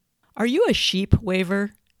Are you a sheep waver?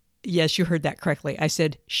 Yes, you heard that correctly. I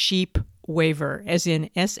said sheep waver, as in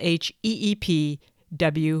SHEEPWAVER.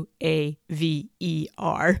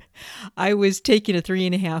 I was taking a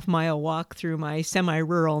 3.5-mile walk through my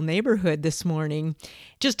semi-rural neighborhood this morning.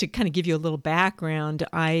 Just to kind of give you a little background,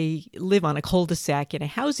 I live on a cul-de-sac in a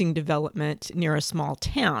housing development near a small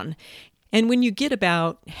town. And when you get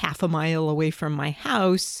about half a mile away from my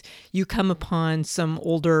house, you come upon some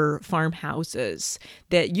older farmhouses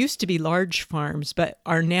that used to be large farms, but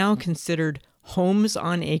are now considered homes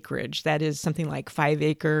on acreage. That is something like 5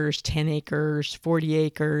 acres, 10 acres, 40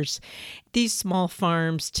 acres. These small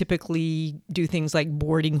farms typically do things like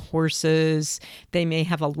boarding horses. They may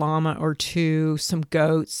have a llama or two, some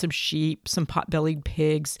goats, some sheep, some pot-bellied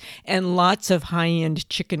pigs, and lots of high-end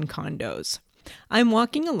chicken condos. I'm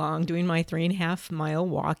walking along doing my 3.5-mile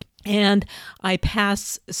walk, and I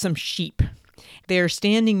pass some sheep. They're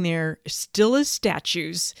standing there still as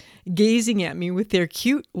statues, gazing at me with their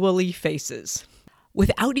cute woolly faces.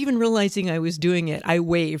 Without even realizing I was doing it, I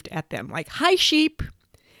waved at them like, "Hi, sheep."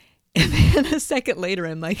 And then a second later,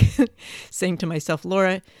 I'm like saying to myself,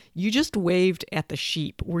 "Laura, you just waved at the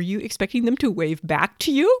sheep. Were you expecting them to wave back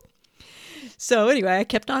to you?" So anyway, I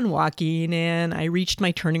kept on walking and I reached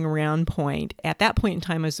my turning around point. At that point in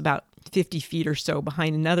time, I was about 50 feet or so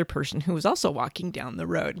behind another person who was also walking down the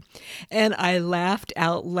road. And I laughed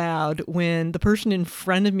out loud when the person in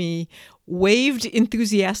front of me waved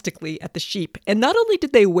enthusiastically at the sheep. And not only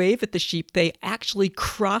did they wave at the sheep, they actually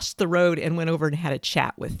crossed the road and went over and had a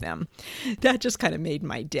chat with them. That just kind of made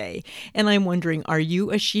my day. And I'm wondering, are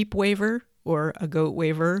you a sheep waver or a goat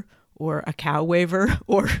waver? Or a cow waver?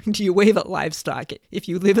 Or do you wave at livestock? If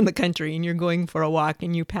you live in the country and you're going for a walk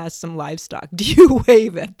and you pass some livestock, do you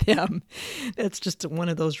wave at them? That's just one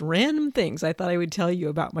of those random things I thought I would tell you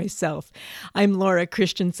about myself. I'm Laura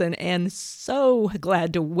Christensen, and so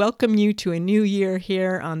glad to welcome you to a new year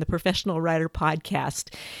here on the Professional Writer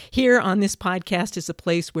Podcast. Here on this podcast is a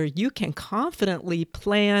place where you can confidently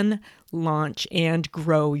plan, launch, and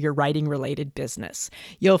grow your writing-related business.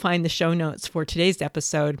 You'll find the show notes for today's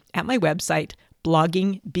episode at my website,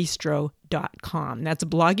 bloggingbistro.com. That's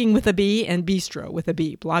blogging with a B and bistro with a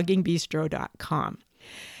B, bloggingbistro.com.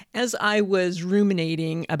 As I was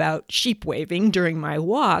ruminating about sheep waving during my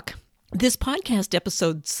walk, this podcast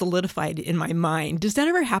episode solidified in my mind. Does that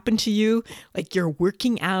ever happen to you? Like you're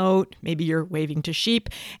working out, maybe you're waving to sheep,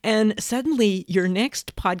 and suddenly your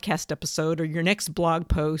next podcast episode or your next blog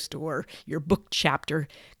post or your book chapter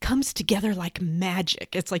comes together like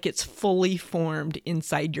magic. It's like it's fully formed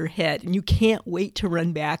inside your head, and you can't wait to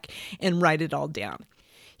run back and write it all down.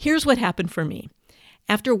 Here's what happened for me.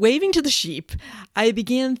 After waving to the sheep, I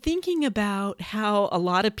began thinking about how a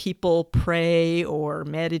lot of people pray or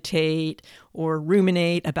meditate or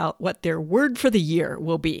ruminate about what their word for the year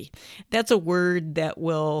will be. That's a word that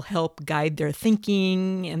will help guide their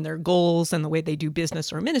thinking and their goals and the way they do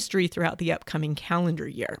business or ministry throughout the upcoming calendar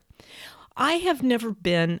year. I have never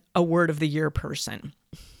been a word of the year person.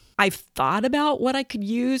 I've thought about what I could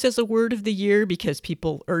use as a word of the year because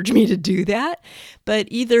people urge me to do that, but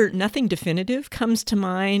either nothing definitive comes to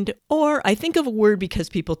mind, or I think of a word because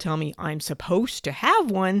people tell me I'm supposed to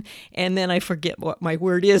have one, and then I forget what my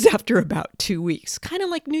word is after about 2 weeks. Kind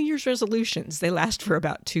of like New Year's resolutions. They last for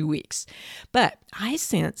about 2 weeks. But I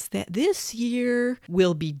sense that this year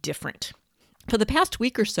will be different. For the past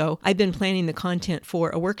week or so, I've been planning the content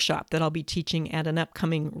for a workshop that I'll be teaching at an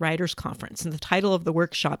upcoming writers conference. And the title of the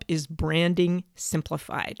workshop is Branding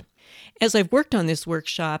Simplified. As I've worked on this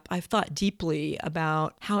workshop, I've thought deeply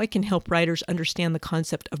about how I can help writers understand the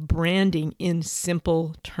concept of branding in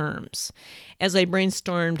simple terms. As I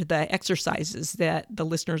brainstormed the exercises that the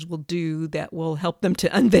listeners will do that will help them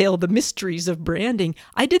to unveil the mysteries of branding,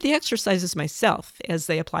 I did the exercises myself as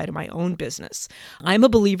they apply to my own business. I'm a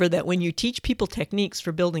believer that when you teach people techniques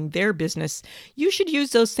for building their business, you should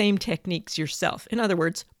use those same techniques yourself. In other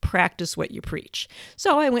words, practice what you preach.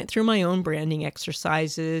 So I went through my own branding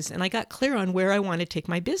exercises and I got clear on where I want to take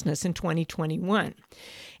my business in 2021.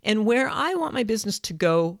 And where I want my business to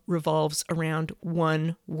go revolves around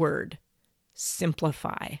one word: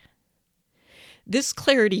 simplify. This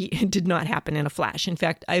clarity did not happen in a flash. In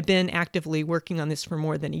fact, I've been actively working on this for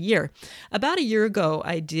more than a year. About a year ago,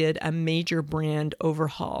 I did a major brand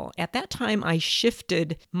overhaul. At that time, I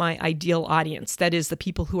shifted my ideal audience, that is, the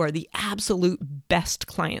people who are the absolute best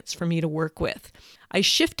clients for me to work with. I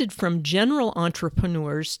shifted from general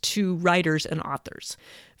entrepreneurs to writers and authors.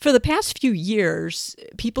 For the past few years,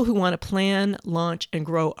 people who want to plan, launch, and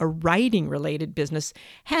grow a writing-related business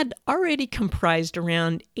had already comprised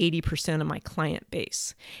around 80% of my client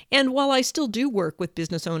base. And while I still do work with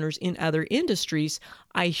business owners in other industries,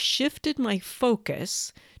 I shifted my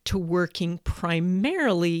focus to working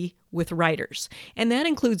primarily with writers. And that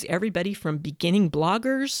includes everybody from beginning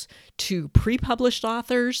bloggers to pre-published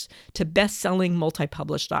authors to best-selling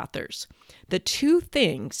multi-published authors. The two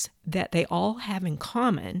things that they all have in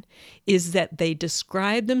common is that they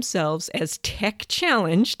describe themselves as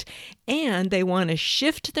tech-challenged, and they want to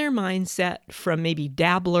shift their mindset from maybe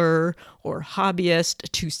dabbler or hobbyist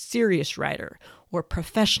to serious writer or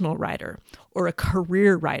professional writer or a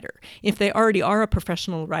career writer. If they already are a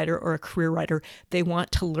professional writer or a career writer, they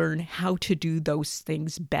want to learn how to do those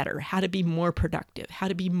things better, how to be more productive, how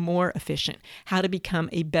to be more efficient, how to become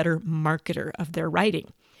a better marketer of their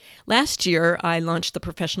writing. Last year, I launched the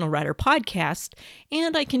Professional Writer Podcast,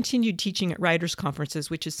 and I continued teaching at writers' conferences,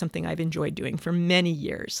 which is something I've enjoyed doing for many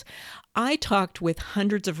years. I talked with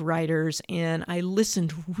hundreds of writers, and I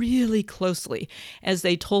listened really closely as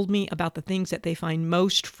they told me about the things that they find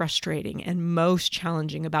most frustrating and most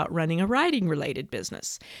challenging about running a writing-related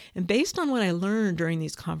business. And based on what I learned during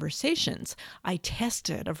these conversations, I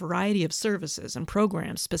tested a variety of services and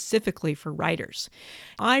programs specifically for writers.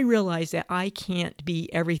 I realized that I can't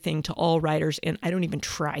be everything to all writers, and I don't even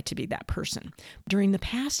try to be that person. During the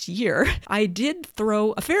past year, I did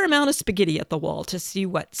throw a fair amount of spaghetti at the wall to see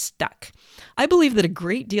what stuck. I believe that a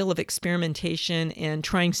great deal of experimentation and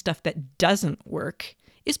trying stuff that doesn't work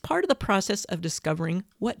is part of the process of discovering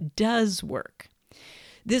what does work.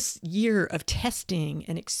 This year of testing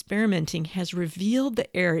and experimenting has revealed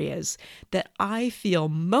the areas that I feel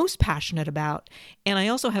most passionate about, and I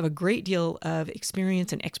also have a great deal of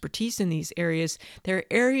experience and expertise in these areas. There are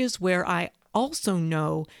areas where I also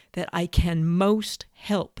know that I can most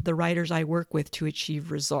help the writers I work with to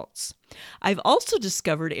achieve results. I've also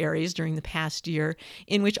discovered areas during the past year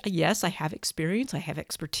in which, yes, I have experience, I have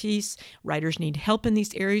expertise, writers need help in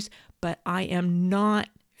these areas, but I am not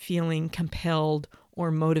feeling compelled or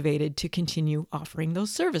motivated to continue offering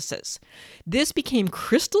those services. This became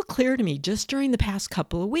crystal clear to me just during the past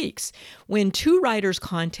couple of weeks when two writers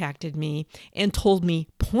contacted me and told me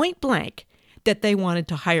point blank that they wanted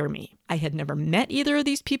to hire me. I had never met either of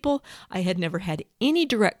these people. I had never had any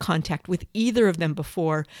direct contact with either of them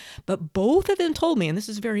before, but both of them told me, and this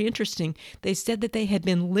is very interesting, they said that they had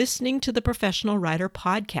been listening to the Professional Writer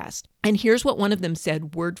Podcast. And here's what one of them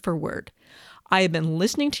said word for word. I have been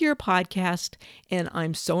listening to your podcast, and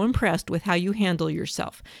I'm so impressed with how you handle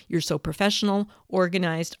yourself. You're so professional,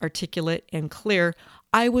 organized, articulate, and clear.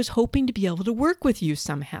 I was hoping to be able to work with you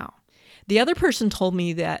somehow. The other person told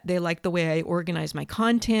me that they like the way I organize my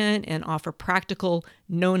content and offer practical,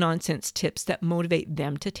 no-nonsense tips that motivate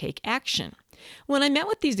them to take action. When I met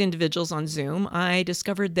with these individuals on Zoom, I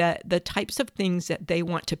discovered that the types of things that they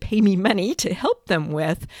want to pay me money to help them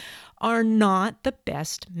with are not the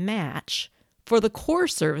best match for the core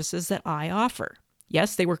services that I offer.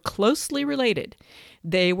 Yes, they were closely related.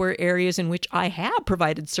 They were areas in which I have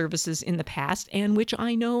provided services in the past and which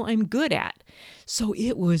I know I'm good at. So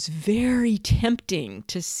it was very tempting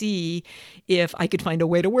to see if I could find a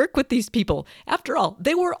way to work with these people. After all,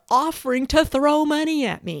 they were offering to throw money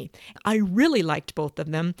at me. I really liked both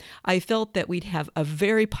of them. I felt that we'd have a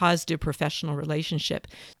very positive professional relationship.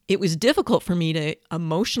 It was difficult for me to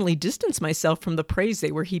emotionally distance myself from the praise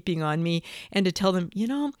they were heaping on me and to tell them,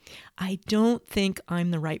 I don't think I'm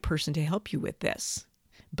the right person to help you with this.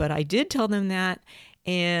 But I did tell them that,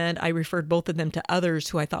 and I referred both of them to others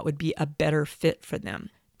who I thought would be a better fit for them.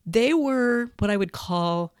 They were what I would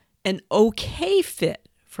call an okay fit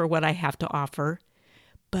for what I have to offer,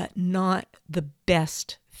 but not the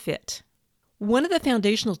best fit. One of the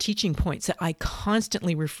foundational teaching points that I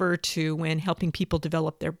constantly refer to when helping people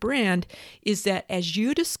develop their brand is that as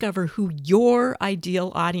you discover who your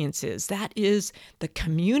ideal audience is, that is the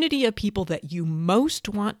community of people that you most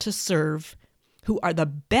want to serve, who are the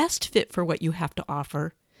best fit for what you have to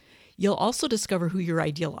offer, you'll also discover who your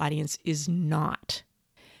ideal audience is not.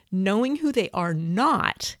 Knowing who they are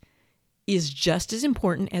not is just as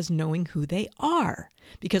important as knowing who they are.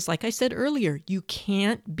 Because like I said earlier, you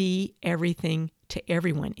can't be everything to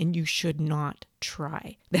everyone, and you should not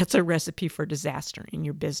try. That's a recipe for disaster in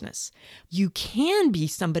your business. You can be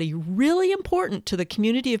somebody really important to the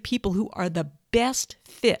community of people who are the best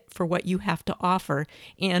fit for what you have to offer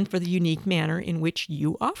and for the unique manner in which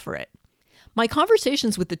you offer it. My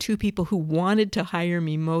conversations with the two people who wanted to hire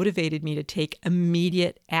me motivated me to take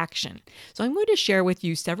immediate action. So I'm going to share with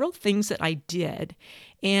you several things that I did,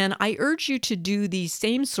 and I urge you to do these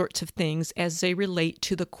same sorts of things as they relate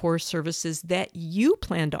to the core services that you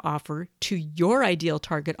plan to offer to your ideal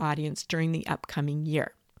target audience during the upcoming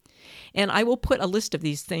year. And I will put a list of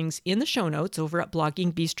these things in the show notes over at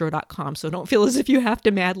bloggingbistro.com. So don't feel as if you have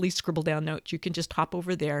to madly scribble down notes. You can just hop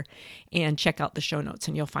over there and check out the show notes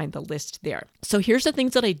and you'll find the list there. So here's the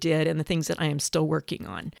things that I did and the things that I am still working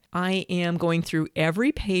on. I am going through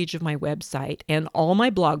every page of my website and all my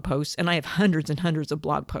blog posts, and I have hundreds and hundreds of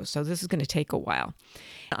blog posts, so this is going to take a while.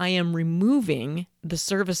 I am removing the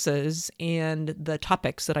services and the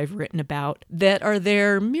topics that I've written about that are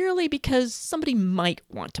there merely because somebody might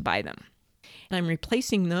want to buy them. And I'm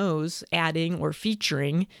replacing those, adding or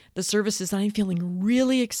featuring the services that I'm feeling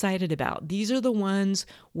really excited about. These are the ones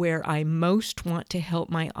where I most want to help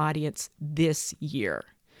my audience this year.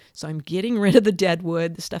 So I'm getting rid of the dead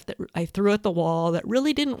wood, the stuff that I threw at the wall that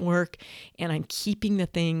really didn't work, and I'm keeping the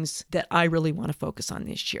things that I really want to focus on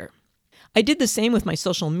this year. I did the same with my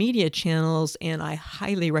social media channels, and I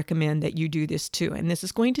highly recommend that you do this too. And this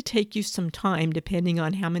is going to take you some time depending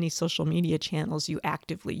on how many social media channels you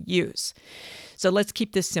actively use. So let's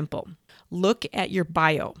keep this simple. Look at your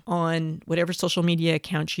bio on whatever social media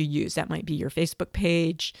account you use. That might be your Facebook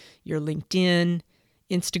page, your LinkedIn,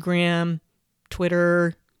 Instagram,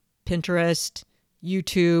 Twitter, Pinterest,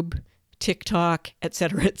 YouTube, TikTok,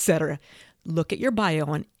 etc., etc. Look at your bio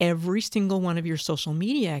on every single one of your social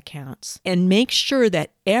media accounts and make sure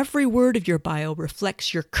that every word of your bio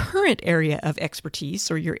reflects your current area of expertise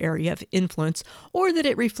or your area of influence, or that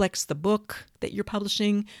it reflects the book that you're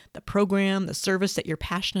publishing, the program, the service that you're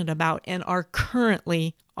passionate about and are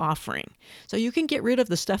currently offering. So you can get rid of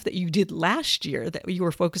the stuff that you did last year, that you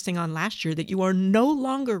were focusing on last year, that you are no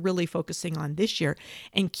longer really focusing on this year,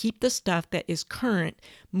 and keep the stuff that is current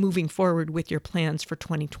moving forward with your plans for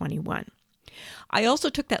 2021. I also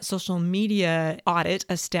took that social media audit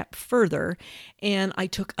a step further, and I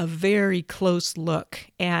took a very close look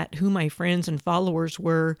at who my friends and followers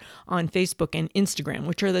were on Facebook and Instagram,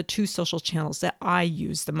 which are the two social channels that I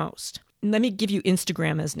use the most. Let me give you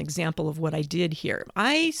Instagram as an example of what I did here.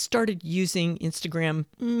 I started using Instagram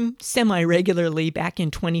semi-regularly back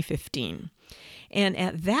in 2015. And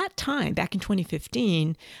at that time, back in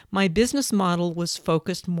 2015, my business model was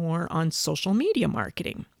focused more on social media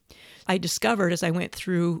marketing. I discovered as I went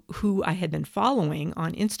through who I had been following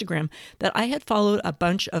on Instagram that I had followed a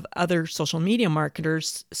bunch of other social media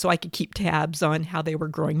marketers so I could keep tabs on how they were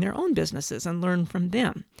growing their own businesses and learn from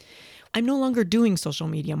them. I'm no longer doing social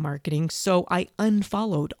media marketing, so I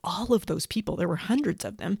unfollowed all of those people. There were hundreds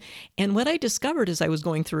of them. And what I discovered as I was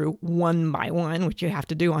going through one by one, which you have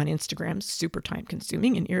to do on Instagram, super time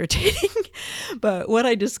consuming and irritating. But what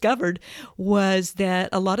I discovered was that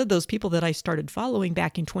a lot of those people that I started following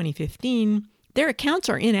back in 2015, their accounts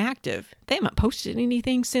are inactive. They haven't posted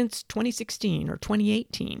anything since 2016 or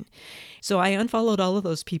 2018. So I unfollowed all of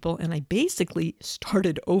those people and I basically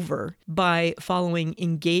started over by following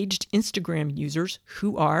engaged Instagram users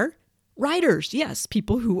who are writers. Yes,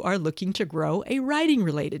 people who are looking to grow a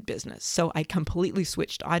writing-related business. So I completely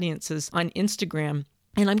switched audiences on Instagram.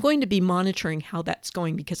 And I'm going to be monitoring how that's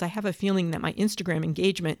going because I have a feeling that my Instagram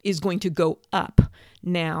engagement is going to go up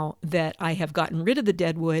now that I have gotten rid of the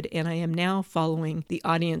deadwood and I am now following the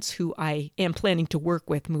audience who I am planning to work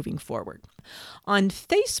with moving forward. On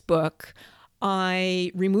Facebook,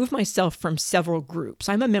 I remove myself from several groups.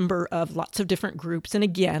 I'm a member of lots of different groups. And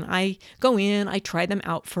again, I go in, I try them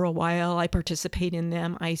out for a while, I participate in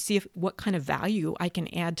them, I see what kind of value I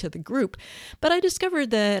can add to the group. But I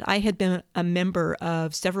discovered that I had been a member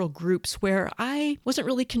of several groups where I wasn't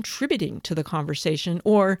really contributing to the conversation,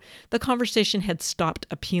 or the conversation had stopped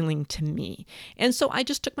appealing to me. And so I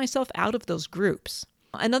just took myself out of those groups.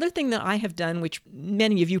 Another thing that I have done, which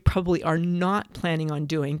many of you probably are not planning on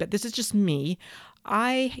doing, but this is just me,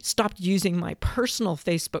 I stopped using my personal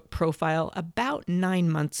Facebook profile about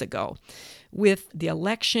 9 months ago. With the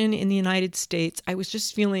election in the United States, I was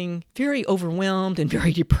just feeling very overwhelmed and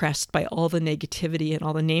very depressed by all the negativity and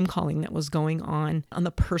all the name calling that was going on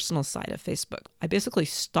the personal side of Facebook. I basically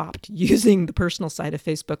stopped using the personal side of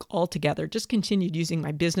Facebook altogether, just continued using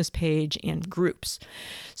my business page and groups.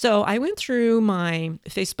 So I went through my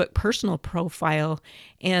Facebook personal profile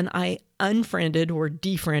and I unfriended or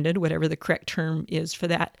defriended, whatever the correct term is for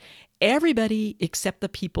that, everybody except the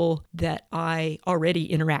people that I already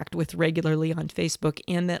interact with regularly on Facebook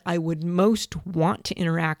and that I would most want to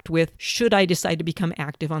interact with should I decide to become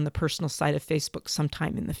active on the personal side of Facebook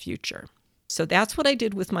sometime in the future. So that's what I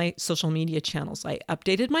did with my social media channels. I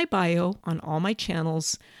updated my bio on all my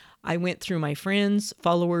channels. I went through my friends,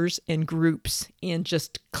 followers, and groups and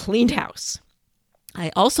just cleaned house.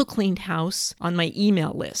 I also cleaned house on my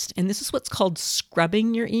email list. And this is what's called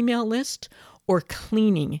scrubbing your email list or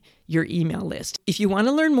cleaning your email list. If you want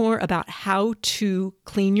to learn more about how to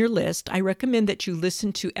clean your list, I recommend that you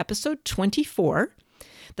listen to episode 24.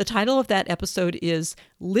 The title of that episode is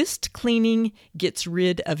List Cleaning Gets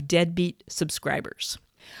Rid of Deadbeat Subscribers.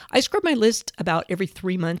 I scrub my list about every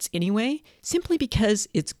 3 months anyway, simply because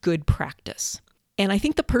it's good practice. And I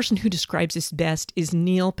think the person who describes this best is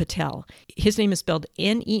Neil Patel. His name is spelled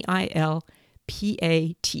Neil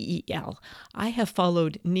Patel. I have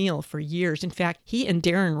followed Neil for years. In fact, he and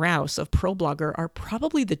Darren Rouse of ProBlogger are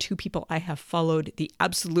probably the two people I have followed the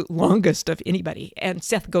absolute longest of anybody. And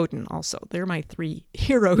Seth Godin also. They're my three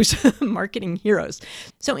heroes, marketing heroes.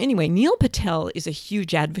 So anyway, Neil Patel is a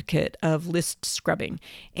huge advocate of list scrubbing,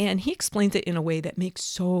 and he explains it in a way that makes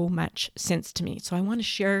so much sense to me. So I want to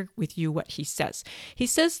share with you what he says. He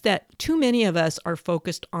says that too many of us are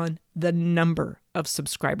focused on the number of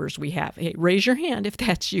subscribers we have. Hey, raise your hand if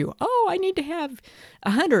that's you. Oh, I need to have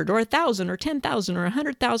 100 or 1,000 or 10,000 or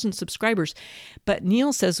 100,000 subscribers. But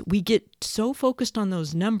Neil says we get so focused on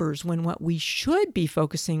those numbers when what we should be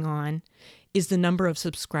focusing on is the number of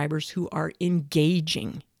subscribers who are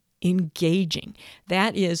engaging.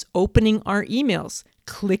 That is opening our emails,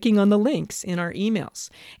 clicking on the links in our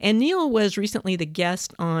emails. And Neil was recently the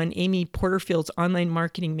guest on Amy Porterfield's Online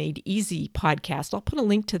Marketing Made Easy podcast. I'll put a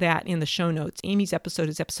link to that in the show notes. Amy's episode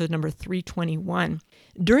is episode number 321.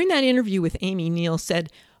 During that interview with Amy, Neil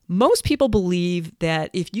said, most people believe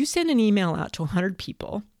that if you send an email out to 100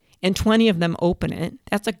 people and 20 of them open it,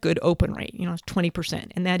 that's a good open rate, it's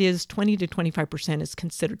 20%. And that is 20 to 25% is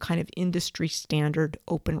considered kind of industry standard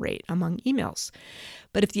open rate among emails.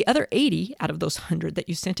 But if the other 80 out of those 100 that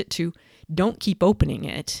you sent it to don't keep opening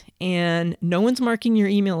it, and no one's marking your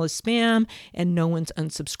email as spam, and no one's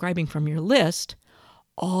unsubscribing from your list,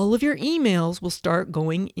 all of your emails will start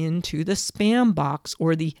going into the spam box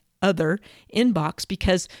or the other inbox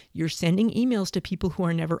because you're sending emails to people who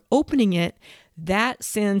are never opening it. That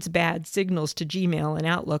sends bad signals to Gmail and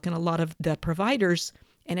Outlook and a lot of the providers,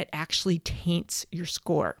 and it actually taints your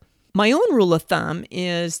score. My own rule of thumb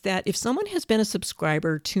is that if someone has been a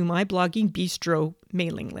subscriber to my Blogging Bistro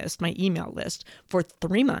mailing list, my email list, for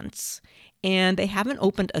 3 months, and they haven't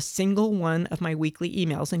opened a single one of my weekly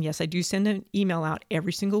emails, and yes, I do send an email out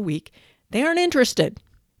every single week, they aren't interested.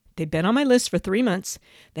 They've been on my list for 3 months.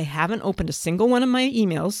 They haven't opened a single one of my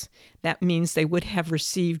emails. That means they would have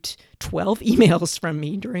received 12 emails from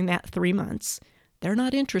me during that 3 months. They're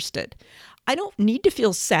not interested. I don't need to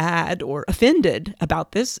feel sad or offended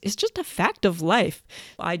about this. It's just a fact of life.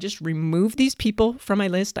 I just remove these people from my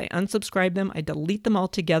list. I unsubscribe them. I delete them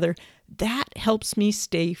altogether. That helps me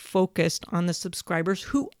stay focused on the subscribers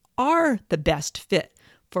who are the best fit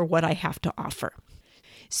for what I have to offer.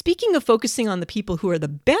 Speaking of focusing on the people who are the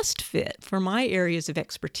best fit for my areas of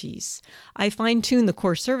expertise, I fine-tuned the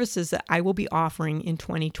core services that I will be offering in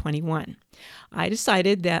 2021. I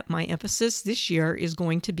decided that my emphasis this year is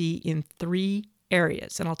going to be in 3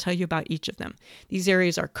 areas, and I'll tell you about each of them. These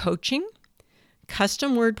areas are coaching,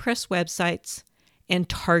 custom WordPress websites, and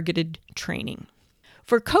targeted training.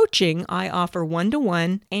 For coaching, I offer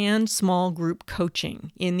one-to-one and small group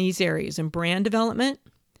coaching in these areas in brand development,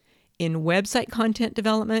 in website content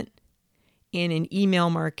development, and in email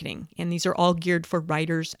marketing. And these are all geared for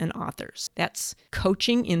writers and authors. That's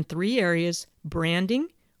coaching in 3 areas: branding,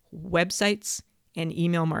 websites, and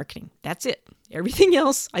email marketing. That's it. Everything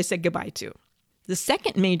else I said goodbye to. The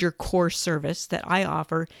second major core service that I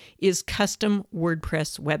offer is custom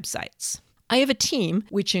WordPress websites. I have a team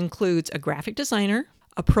which includes a graphic designer,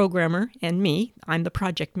 a programmer, and me. I'm the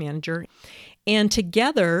project manager. And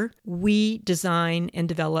together, we design and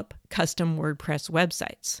develop custom WordPress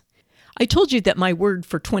websites. I told you that my word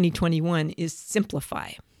for 2021 is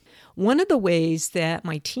simplify. One of the ways that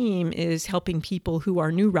my team is helping people who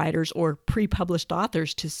are new writers or pre-published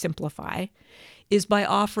authors to simplify is by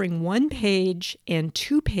offering 1-page and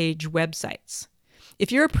 2-page websites.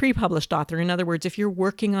 If you're a pre-published author, in other words, if you're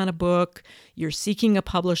working on a book, you're seeking a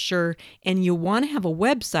publisher, and you want to have a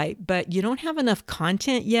website, but you don't have enough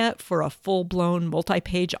content yet for a full-blown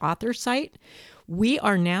multi-page author site, we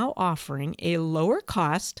are now offering a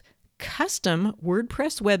lower-cost, custom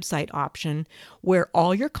WordPress website option where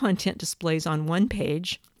all your content displays on 1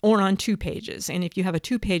 page or on 2 pages. And if you have a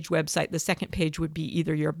 2-page website, the second page would be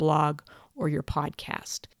either your blog or your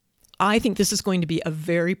podcast. I think this is going to be a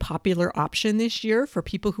very popular option this year for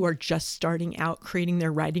people who are just starting out creating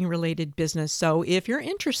their writing-related business. So if you're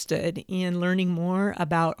interested in learning more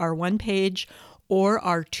about our one-page or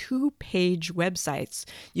our two-page websites,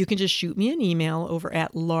 you can just shoot me an email over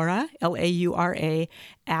at Laura, Laura,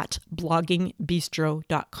 at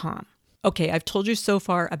bloggingbistro.com. Okay, I've told you so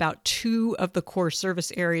far about two of the core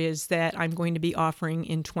service areas that I'm going to be offering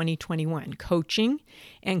in 2021, coaching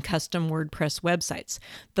and custom WordPress websites.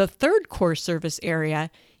 The third core service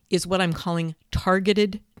area is what I'm calling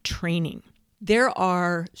targeted training. There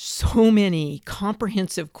are so many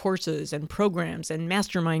comprehensive courses and programs and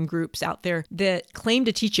mastermind groups out there that claim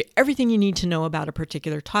to teach you everything you need to know about a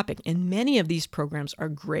particular topic. And many of these programs are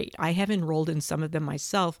great. I have enrolled in some of them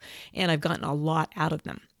myself, and I've gotten a lot out of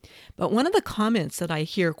them. But one of the comments that I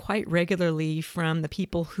hear quite regularly from the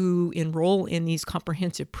people who enroll in these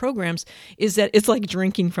comprehensive programs is that it's like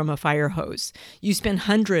drinking from a fire hose. You spend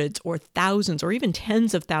hundreds or thousands or even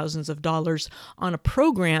tens of thousands of dollars on a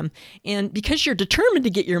program, and because you're determined to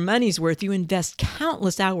get your money's worth, you invest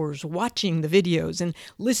countless hours watching the videos and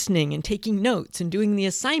listening and taking notes and doing the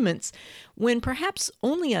assignments, when perhaps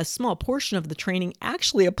only a small portion of the training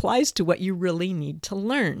actually applies to what you really need to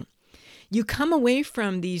learn. You come away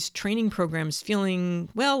from these training programs feeling,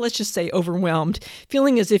 well, let's just say overwhelmed,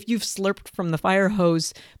 feeling as if you've slurped from the fire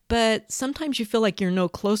hose, but sometimes you feel like you're no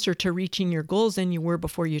closer to reaching your goals than you were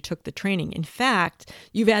before you took the training. In fact,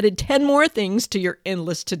 you've added 10 more things to your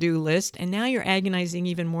endless to-do list, and now you're agonizing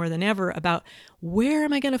even more than ever about where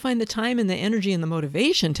am I going to find the time and the energy and the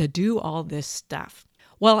motivation to do all this stuff?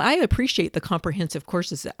 While I appreciate the comprehensive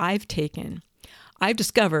courses that I've taken, I've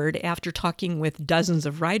discovered, after talking with dozens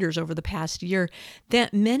of writers over the past year,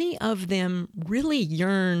 that many of them really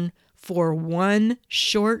yearn for one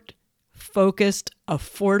short, focused,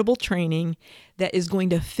 affordable training that is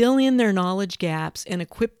going to fill in their knowledge gaps and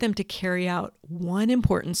equip them to carry out one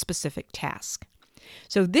important specific task.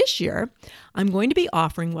 So this year, I'm going to be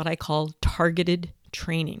offering what I call targeted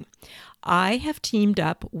training. I have teamed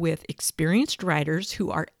up with experienced writers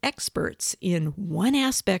who are experts in one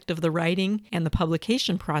aspect of the writing and the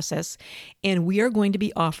publication process, and we are going to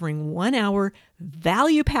be offering 1-hour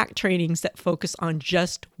value-packed trainings that focus on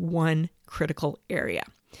just one critical area.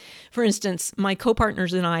 For instance, my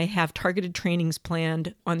co-partners and I have targeted trainings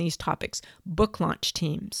planned on these topics: book launch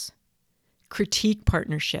teams, critique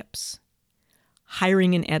partnerships,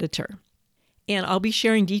 hiring an editor. And I'll be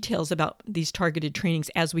sharing details about these targeted trainings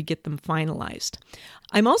as we get them finalized.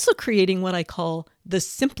 I'm also creating what I call the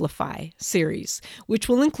Simplify series, which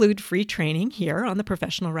will include free training here on the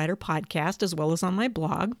Professional Writer Podcast as well as on my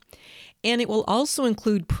blog. And it will also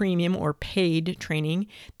include premium or paid training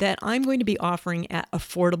that I'm going to be offering at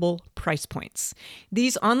affordable price points.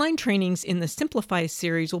 These online trainings in the Simplify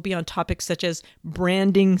series will be on topics such as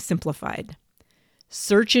branding simplified,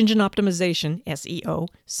 search engine optimization, SEO,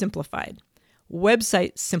 simplified,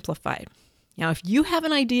 website simplified. Now, if you have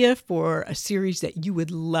an idea for a series that you would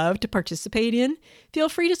love to participate in, feel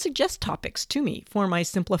free to suggest topics to me for my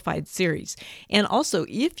Simplified series. And also,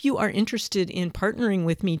 if you are interested in partnering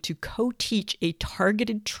with me to co-teach a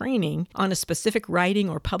targeted training on a specific writing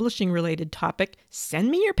or publishing related topic, send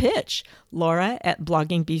me your pitch, Laura at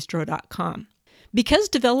bloggingbistro.com. Because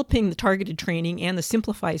developing the targeted training and the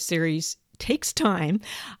Simplify series takes time,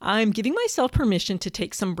 I'm giving myself permission to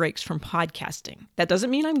take some breaks from podcasting. That doesn't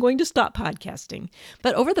mean I'm going to stop podcasting,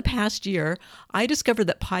 but over the past year, I discovered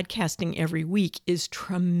that podcasting every week is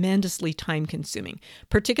tremendously time-consuming,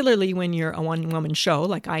 particularly when you're a one-woman show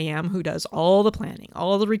like I am, who does all the planning,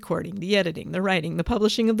 all the recording, the editing, the writing, the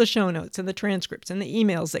publishing of the show notes and the transcripts and the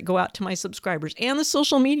emails that go out to my subscribers and the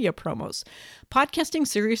social media promos. Podcasting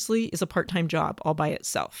seriously is a part-time job all by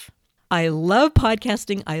itself. I love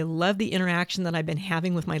podcasting. I love the interaction that I've been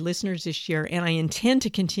having with my listeners this year, and I intend to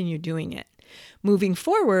continue doing it. Moving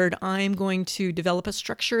forward, I'm going to develop a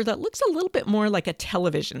structure that looks a little bit more like a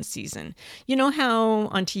television season. You know how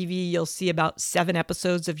on TV you'll see about 7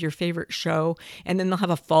 episodes of your favorite show, and then they'll have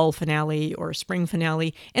a fall finale or a spring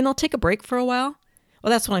finale, and they'll take a break for a while?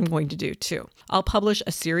 Well, that's what I'm going to do too. I'll publish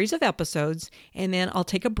a series of episodes, and then I'll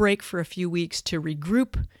take a break for a few weeks to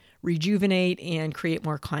regroup, rejuvenate, and create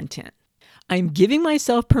more content. I'm giving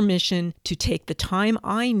myself permission to take the time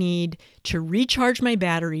I need to recharge my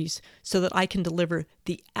batteries so that I can deliver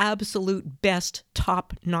the absolute best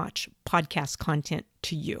top-notch podcast content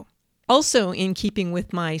to you. Also, in keeping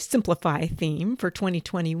with my Simplify theme for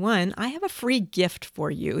 2021, I have a free gift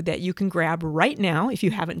for you that you can grab right now if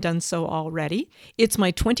you haven't done so already. It's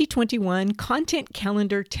my 2021 content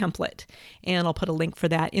calendar template, and I'll put a link for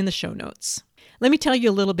that in the show notes. Let me tell you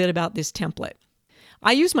a little bit about this template.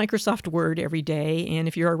 I use Microsoft Word every day, and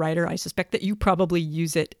if you're a writer, I suspect that you probably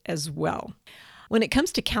use it as well. When it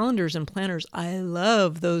comes to calendars and planners, I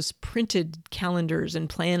love those printed calendars and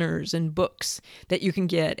planners and books that you can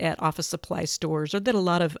get at office supply stores or that a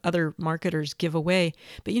lot of other marketers give away.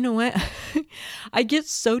 But you know what? I get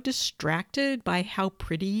so distracted by how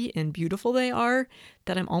pretty and beautiful they are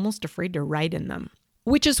that I'm almost afraid to write in them.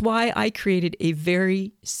 Which is why I created a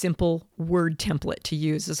very simple Word template to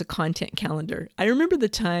use as a content calendar. I remember the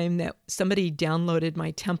time that somebody downloaded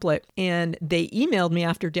my template and they emailed me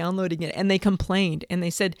after downloading it and they complained and they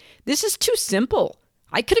said, "This is too simple.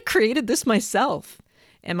 I could have created this myself."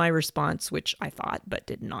 And my response, which I thought but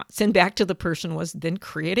did not send back to the person, was, "Then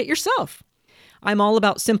create it yourself." I'm all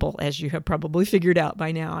about simple, as you have probably figured out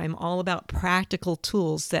by now. I'm all about practical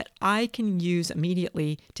tools that I can use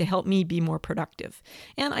immediately to help me be more productive.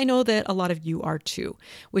 And I know that a lot of you are too,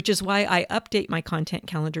 which is why I update my content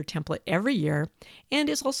calendar template every year, and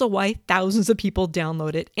is also why thousands of people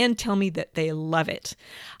download it and tell me that they love it.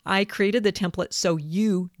 I created the template so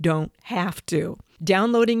you don't have to.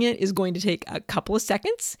 Downloading it is going to take a couple of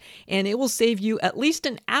seconds, and it will save you at least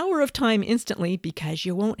an hour of time instantly because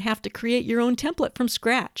you won't have to create your own template from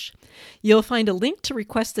scratch. You'll find a link to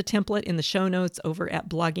request the template in the show notes over at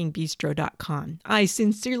bloggingbistro.com. I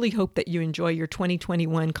sincerely hope that you enjoy your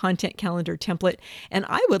 2021 content calendar template, and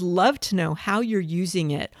I would love to know how you're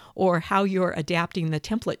using it or how you're adapting the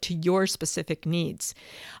template to your specific needs.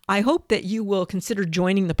 I hope that you will consider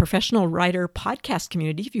joining the Professional Writer podcast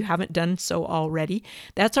community if you haven't done so already.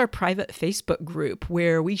 That's our private Facebook group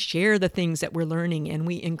where we share the things that we're learning and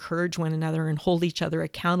we encourage one another and hold each other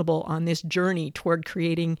accountable on this journey toward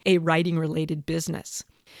creating a writing-related business.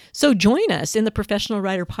 So join us in the Professional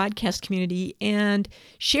Writer podcast community and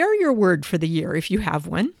share your word for the year if you have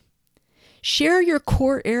one. Share your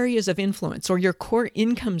core areas of influence or your core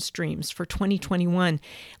income streams for 2021.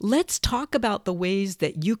 Let's talk about the ways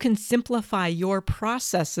that you can simplify your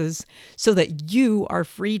processes so that you are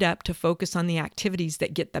freed up to focus on the activities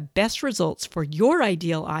that get the best results for your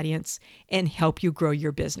ideal audience and help you grow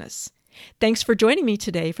your business. Thanks for joining me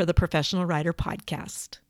today for the Professional Writer Podcast.